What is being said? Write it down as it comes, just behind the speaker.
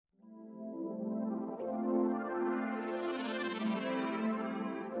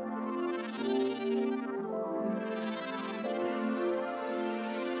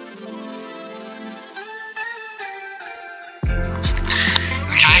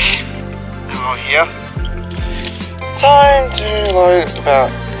here. Time to load about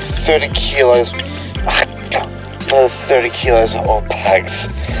 30 kilos. Another 30 kilos of oil bags.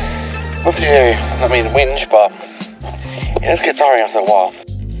 Not to do, I mean whinge, but it just gets tiring after a while.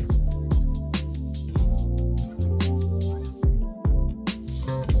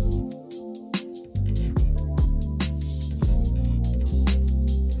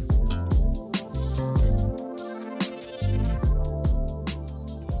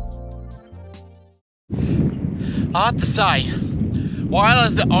 I have to say, Whyalla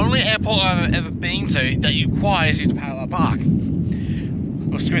is the only airport I've ever been to that requires you to parallel park.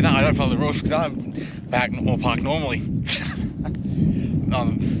 Well, screw that, I don't follow the rules because I'm parked normally. Well,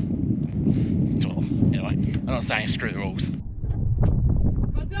 anyway, I'm not saying screw the rules.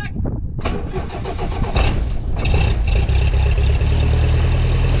 Contact!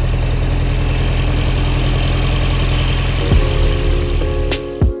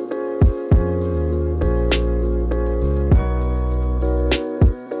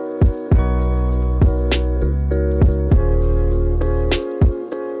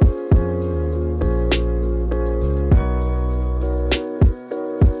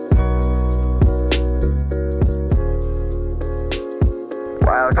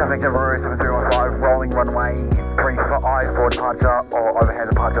 Traffic Jabiru 7315, rolling runway 35 for departure or overhead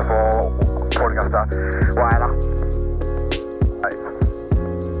departure for Port Augusta, Whyalla.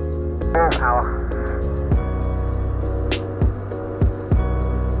 4 hour.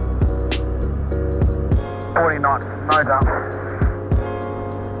 $40 knots, nose up.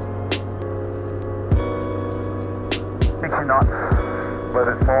 60 knots, a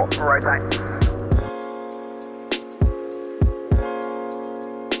little bit more, rotate.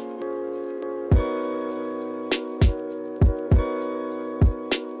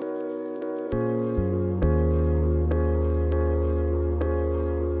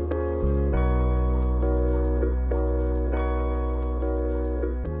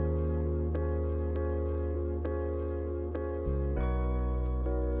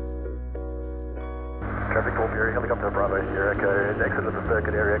 Traffic Port Bury, helicopter Bravo Sierra Echo, exit of the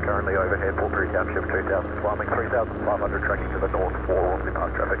circuit area currently overhead, Port Bury Township 2000, climbing 3,500, tracking to the north for Rotary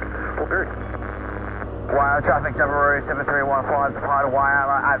Park traffic. Port Bury. Whyalla traffic Jabiru 7315, depart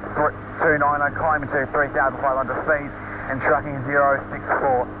Whyalla at 290, climbing to 3,500 feet and tracking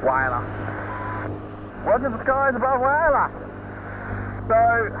 064 Whyalla. Watch the skies above Whyalla.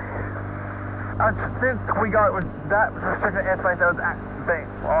 So, since we got that restricted airspace that was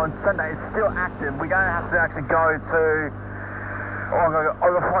on Sunday, it's still active. We're going to have to actually go to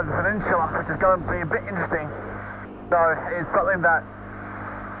overfly the peninsula, which is going to be a bit interesting. So it's something that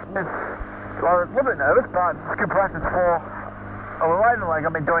it's a little bit nervous, but it's good practice for a later leg.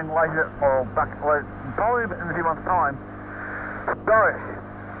 I've been doing later or back probably in a few months' time. So,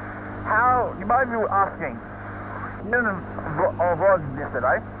 how you might be asking, you did a vlog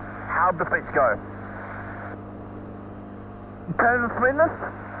yesterday. How'd the speech go? In terms of smoothness,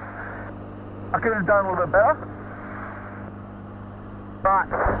 I could have done a little bit better, but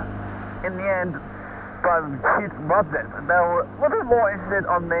in the end, the kids loved it. They were a little bit more interested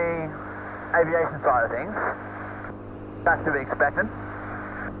on the aviation side of things. That's to be expected,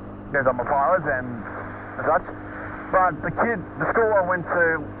 because I'm a pilot and such. But the school I went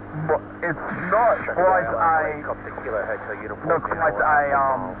to, it's not quite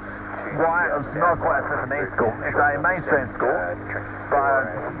it's not quite a special needs school. It's a mainstream school, but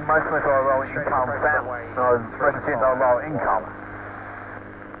mostly for a low income family, or special kids are low income.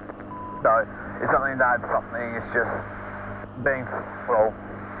 So it's something it's just being, well,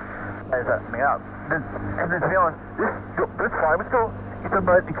 there's something up. And to be honest, this primary school is the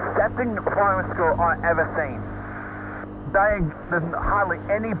most accepting primary school I've ever seen. There's hardly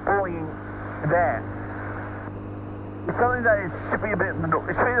any bullying there. It's something that should be the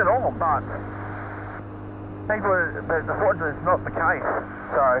norm, but unfortunately it's not the case.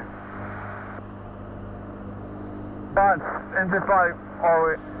 So, but and just like,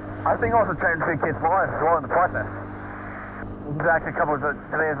 I think also changed a few kids' lives as well in the process. There's actually a couple of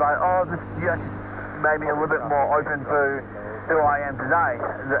today like, you actually made me a little bit more open to who I am today,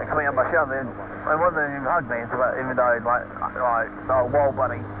 coming out my shell. And one of them even hugged me, even though oh, whoa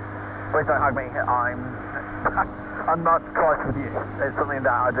buddy, please don't hug me, I'm not close with you. It's something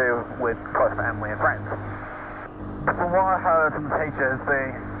that I do with close family and friends. From what I heard from the teachers,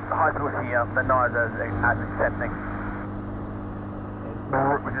 the high schools here, they're not as accepting,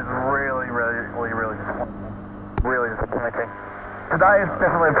 which is really disappointing. Today is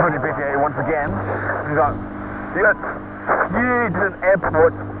definitely pretty busy once again. We've got huge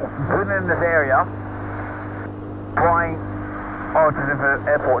airports within this area, flying to different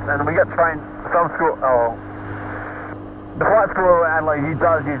airports, and we got train some school, the flight school at Adelaide, he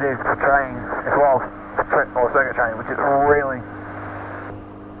does use these for training as well, or circuit training, which is really,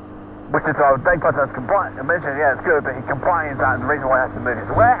 Dave Potts has complained. I mentioned, yeah, it's good, but he complains that the reason why he has to move his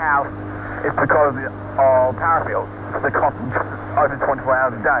warehouse is because of Parafield. The cost open 24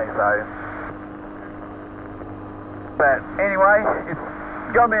 hours a day, so. But anyway, it's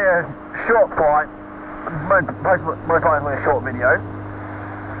gonna be a short flight, most likely a short video.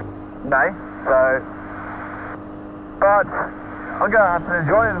 No, so. But I'm gonna have to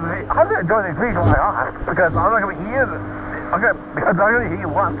enjoy these visuals I ask, because I'm not gonna be here. Because I'm gonna be here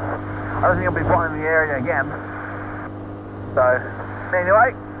once. I don't think I'll be flying in the area again. So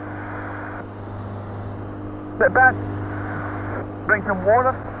anyway, sit back, drink some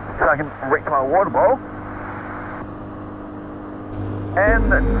water so I can reach my water bowl,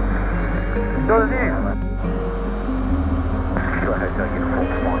 and enjoy the views. Go ahead, go get full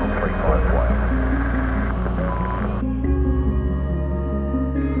final 35 flight.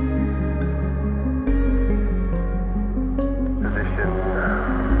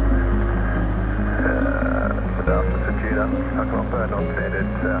 I confirm on standard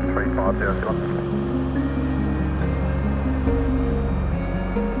 350 knots.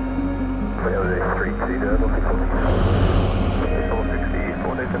 Clear the 3 level 460,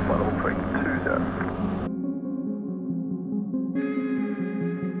 4 days and flight level 320.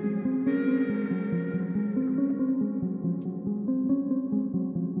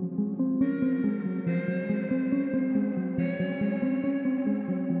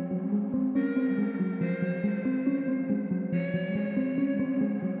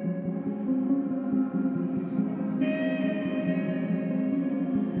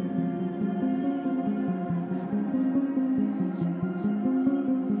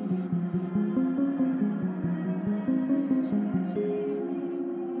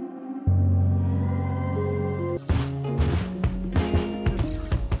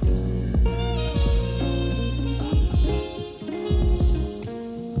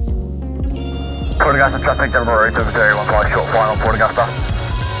 Port Augusta traffic, Jabiru 215 short flight on Port Augusta.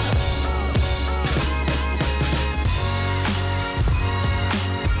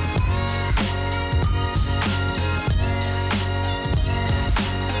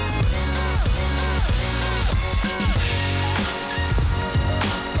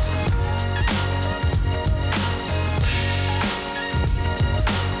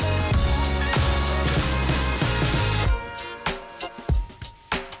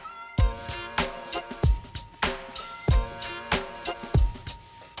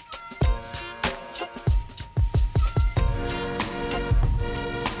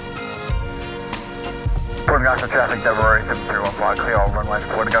 Port Augusta traffic, Jabiru 215 clear all runway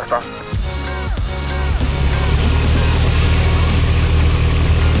for Port Augusta.